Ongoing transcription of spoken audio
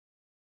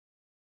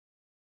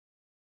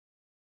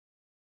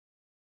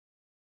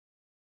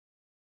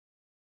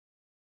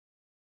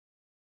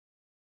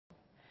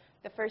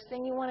The first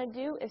thing you want to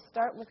do is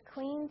start with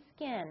clean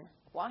skin.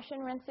 Wash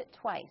and rinse it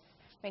twice.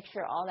 Make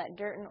sure all that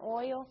dirt and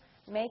oil,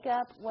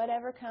 makeup,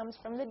 whatever comes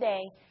from the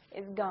day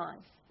is gone.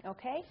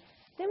 Okay?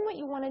 Then what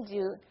you want to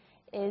do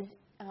is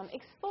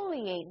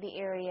exfoliate the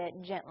area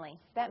gently.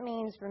 That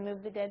means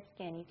remove the dead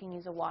skin. You can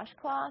use a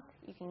washcloth,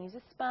 you can use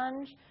a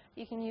sponge,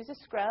 you can use a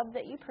scrub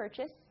that you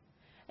purchase,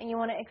 and you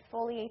want to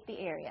exfoliate the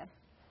area.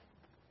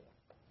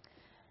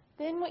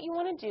 Then what you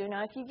want to do,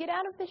 now if you get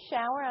out of the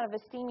shower, out of a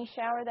steamy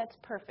shower, that's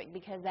perfect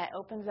because that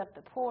opens up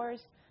the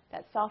pores,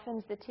 that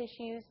softens the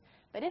tissues.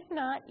 But if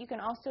not, you can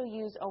also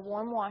use a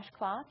warm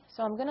washcloth.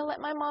 So I'm going to let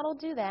my model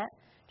do that.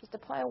 Just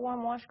apply a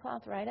warm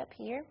washcloth right up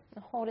here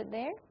and hold it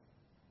there.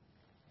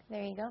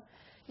 There you go.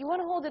 You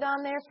want to hold it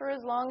on there for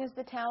as long as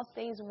the towel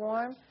stays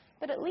warm,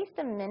 but at least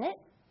a minute.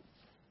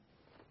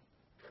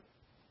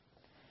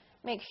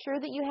 Make sure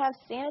that you have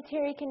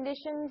sanitary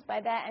conditions. By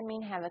that I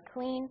mean have a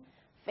clean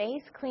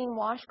face, clean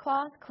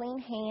washcloth, clean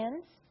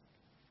hands.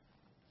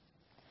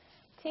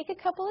 Take a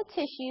couple of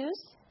tissues,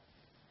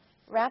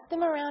 wrap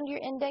them around your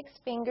index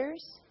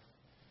fingers.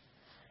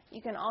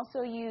 You can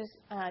also use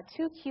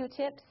 2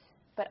 Q-tips,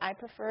 but I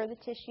prefer the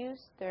tissues.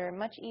 They're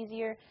much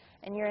easier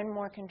and you're in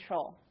more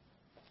control.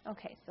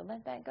 Okay, so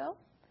let that go.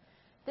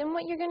 Then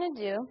what you're going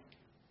to do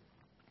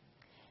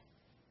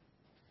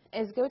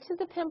is go to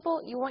the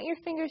pimple. You want your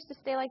fingers to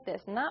stay like this,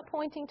 not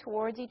pointing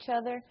towards each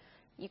other.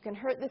 You can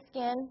hurt the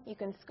skin. You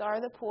can scar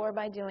the pore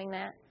by doing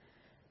that.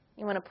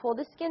 You want to pull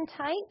the skin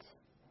tight,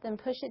 then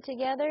push it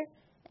together,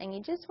 and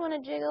you just want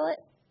to jiggle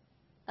it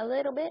a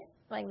little bit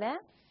like that.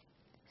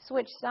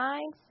 Switch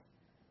sides.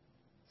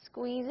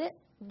 Squeeze it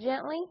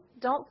gently.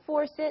 Don't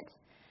force it.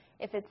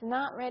 If it's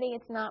not ready,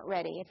 it's not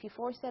ready. If you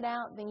force it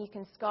out, then you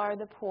can scar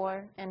the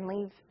pore and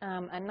leave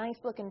a nice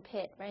looking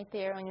pit right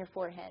there on your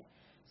forehead.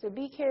 So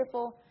be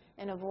careful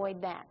and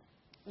avoid that.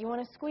 You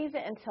want to squeeze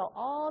it until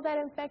all that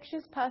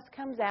infectious pus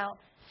comes out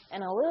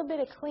and a little bit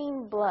of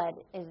clean blood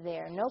is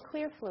there, no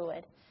clear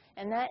fluid.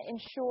 And that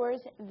ensures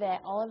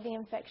that all of the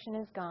infection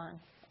is gone.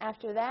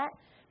 After that,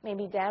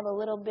 maybe dab a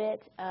little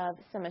bit of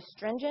some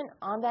astringent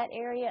on that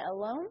area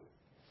alone.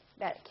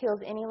 That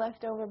kills any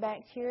leftover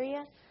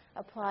bacteria.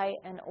 Apply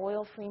an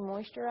oil-free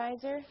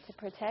moisturizer to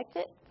protect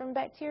it from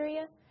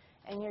bacteria,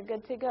 and you're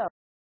good to go.